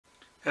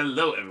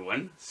Hello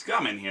everyone,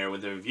 Scottman here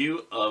with a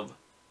review of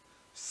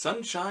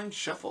Sunshine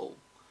Shuffle.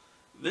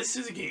 This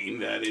is a game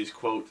that is,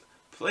 quote,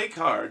 play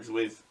cards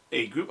with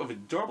a group of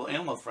adorable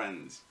animal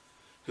friends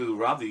who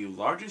robbed the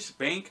largest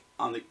bank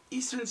on the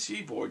eastern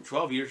seaboard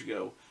 12 years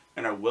ago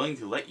and are willing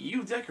to let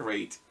you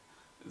decorate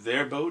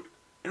their boat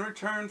in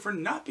return for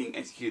not being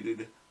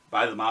executed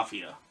by the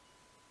mafia.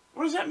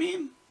 What does that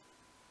mean?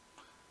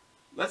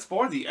 Let's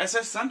board the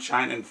SS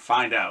Sunshine and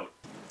find out.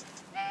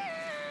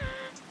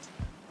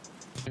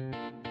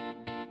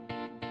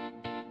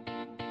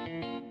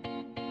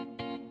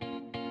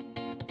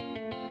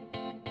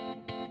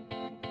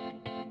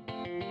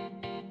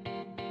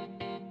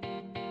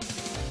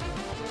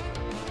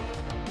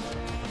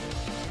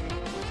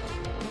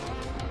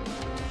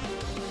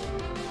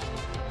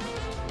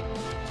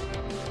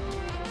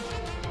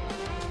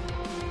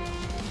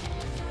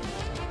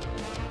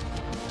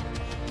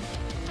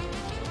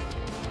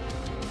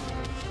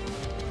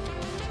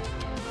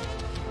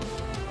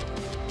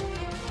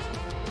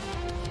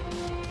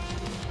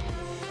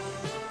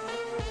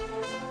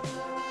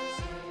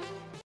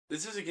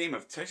 This is a game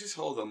of Texas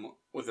Hold'em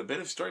with a bit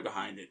of story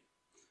behind it.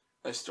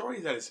 A story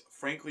that is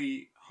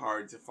frankly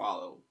hard to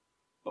follow.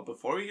 But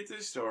before we get to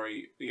the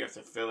story, we have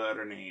to fill out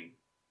our name.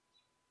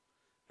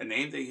 A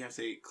name that you have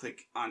to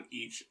click on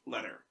each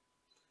letter.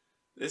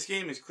 This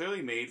game is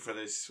clearly made for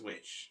the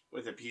Switch,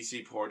 with a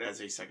PC port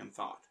as a second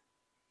thought.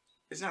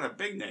 It's not a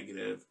big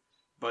negative,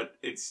 but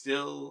it's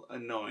still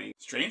annoying.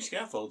 Strange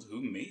Scaffold,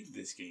 who made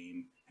this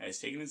game, has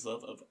taken his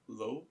love of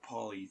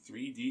low-poly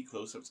 3D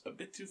close-ups a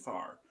bit too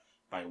far.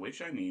 By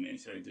which I mean,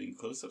 instead of doing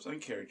close-ups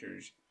on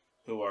characters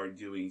who are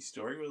doing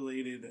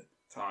story-related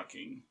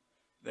talking,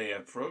 they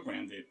have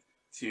programmed it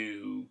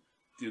to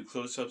do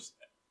close-ups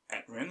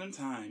at random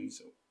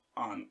times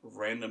on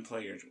random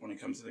players when it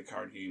comes to the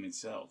card game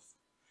itself,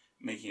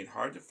 making it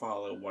hard to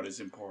follow what is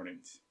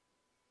important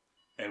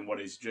and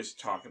what is just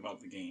talk about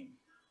the game.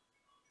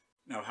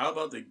 Now, how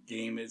about the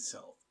game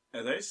itself?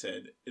 As I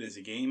said, it is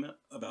a game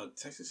about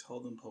Texas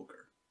Hold'em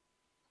poker.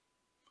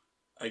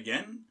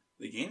 Again,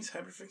 the game's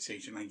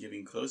hyperfixation on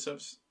giving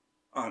close-ups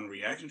on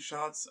reaction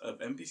shots of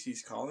NPCs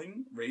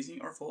calling,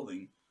 raising, or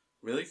folding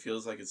really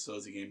feels like it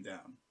slows the game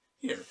down.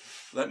 Here,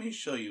 let me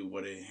show you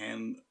what a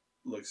hand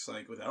looks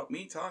like without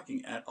me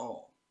talking at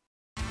all.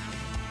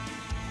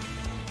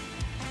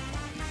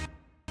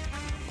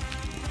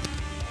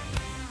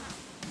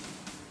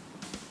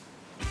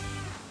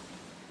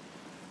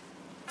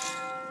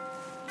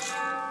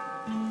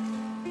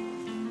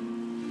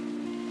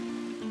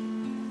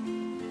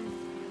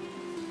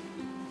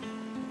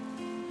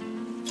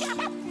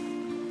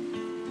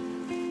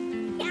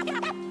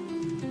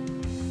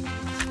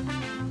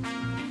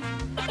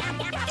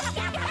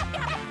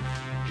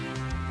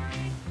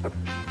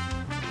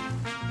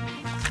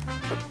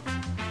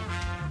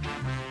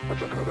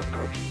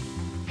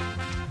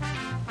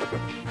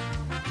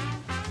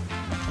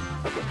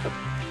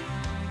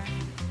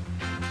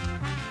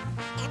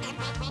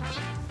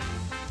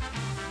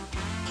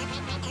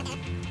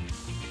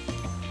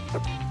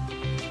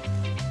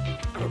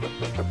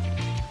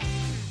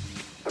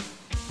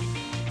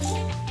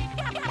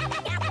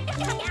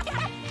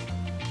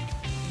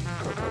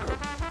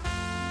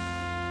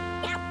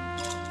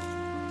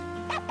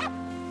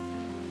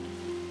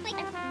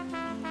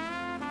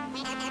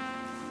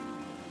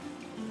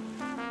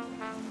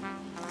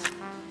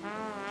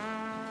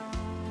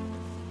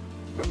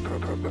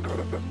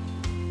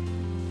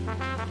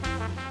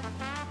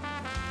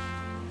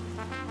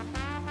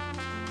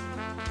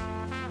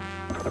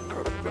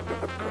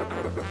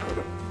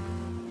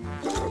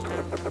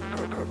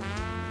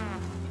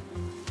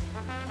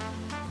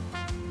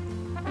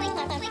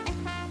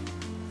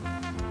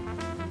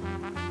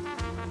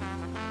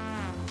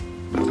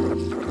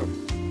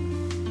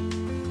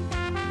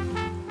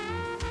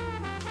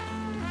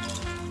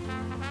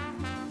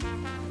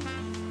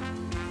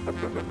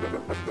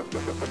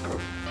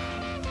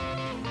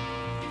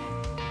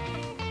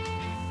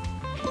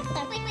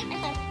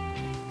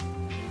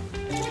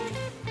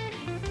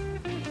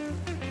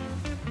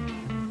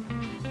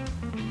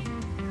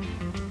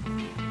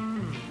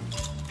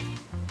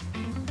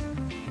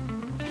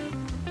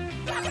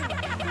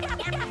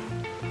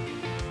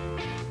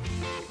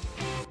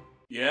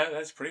 Yeah,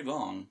 that's pretty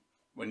long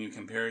when you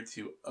compare it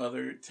to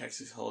other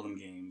Texas Hold'em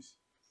games.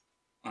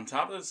 On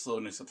top of the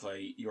slowness of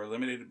play, you are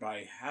limited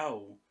by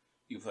how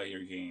you play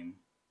your game.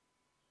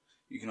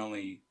 You can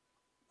only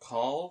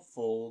call,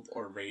 fold,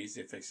 or raise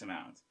a fixed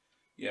amount.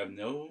 You have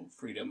no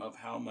freedom of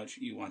how much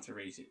you want to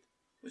raise it,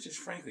 which is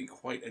frankly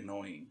quite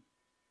annoying.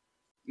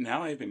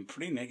 Now I have been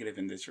pretty negative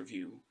in this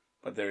review,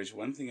 but there is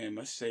one thing I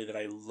must say that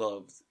I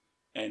loved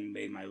and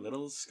made my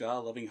little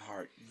ska-loving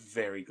heart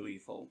very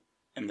gleeful,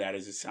 and that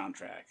is the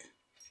soundtrack.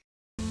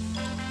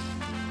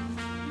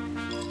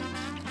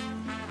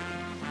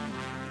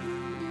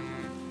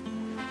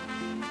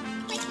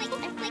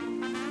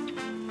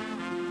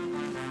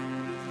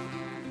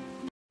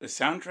 The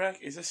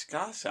soundtrack is a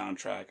ska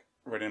soundtrack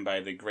written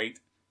by the great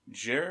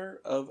Jer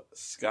of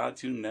Ska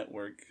Tune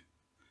Network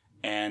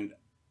and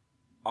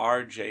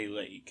R.J.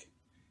 Lake.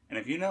 And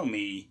if you know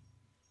me,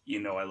 you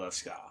know I love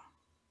ska.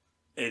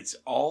 It's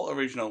all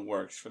original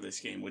works for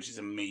this game, which is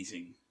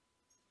amazing.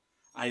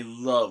 I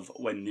love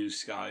when new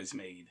ska is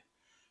made,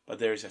 but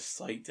there's a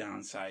slight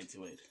downside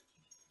to it.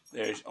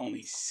 There's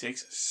only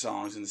 6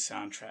 songs in the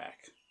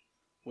soundtrack,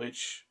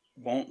 which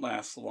won't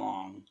last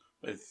long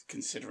with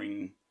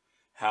considering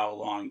how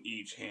long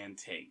each hand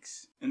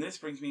takes. And this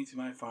brings me to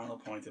my final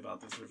point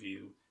about this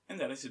review, and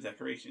that is the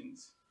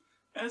decorations.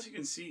 As you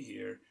can see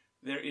here,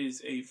 there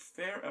is a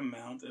fair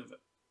amount of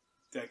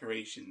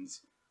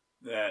decorations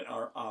that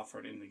are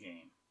offered in the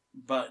game.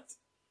 But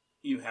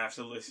you have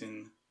to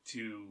listen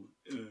to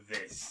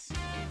this.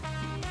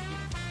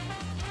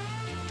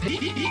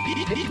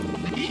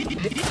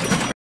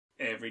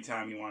 Every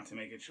time you want to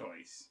make a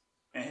choice.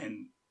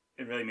 And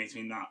it really makes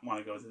me not want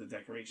to go to the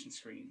decoration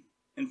screen.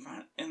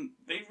 And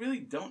they really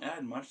don't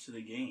add much to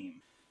the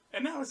game.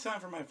 And now it's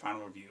time for my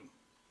final review.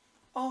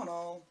 All in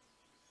all,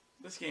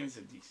 this game is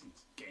a decent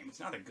game. It's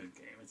not a good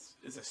game.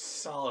 It's a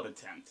solid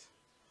attempt.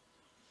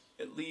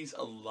 It leaves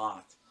a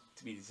lot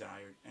to be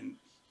desired, and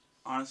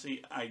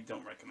honestly, I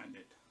don't recommend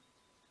it.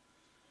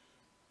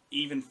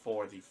 Even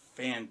for the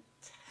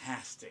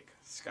fantastic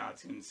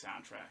Splatoon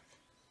soundtrack.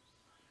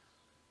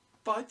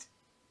 But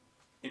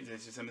if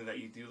this is something that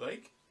you do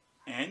like,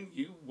 and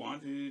you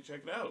want to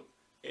check it out,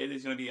 it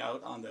is going to be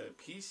out on the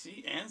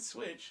PC and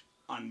Switch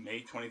on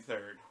May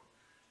 23rd.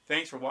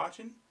 Thanks for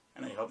watching,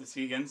 and I hope to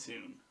see you again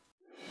soon.